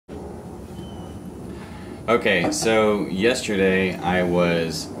Okay, so yesterday I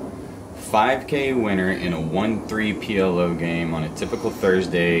was 5K winner in a 1-3 PLO game on a typical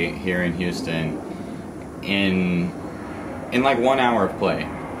Thursday here in Houston in like 1 hour of play.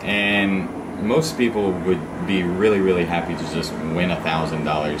 And most people would be really happy to just win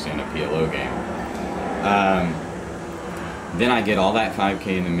 $1,000 in a PLO game. Then I get all that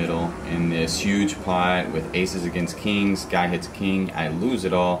 5K in the middle in this huge pot with aces against kings. Guy hits king, I lose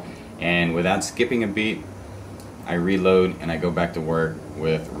it all, and without skipping a beat, I reload and I go back to work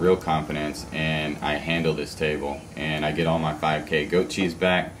with real confidence, and I handle this table and I get all my 5K goat cheese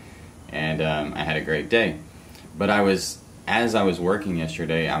back, and I had a great day. But as I was working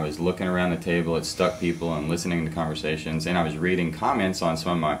yesterday, I was looking around the table at stuck people and listening to conversations, and I was reading comments on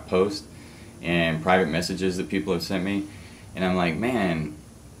some of my posts and private messages that people have sent me, and I'm like, man,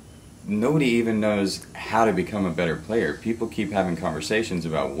 nobody even knows how to become a better player. People keep having conversations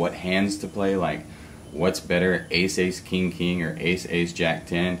about what hands to play, like what's better, ace ace king king or ace ace jack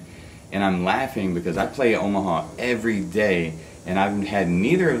 10, and I'm laughing because I play Omaha every day and I've had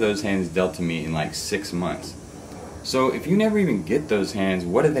neither of those hands dealt to me in like 6 months. So if you never even get those hands,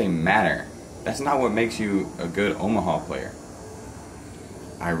 what do they matter? That's not what makes you a good Omaha player.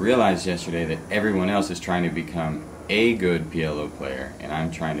 I realized yesterday that everyone else is trying to become a good PLO player, and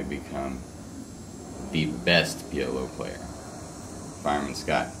I'm trying to become the best PLO player. Fireman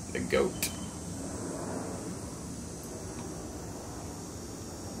Scott, the GOAT.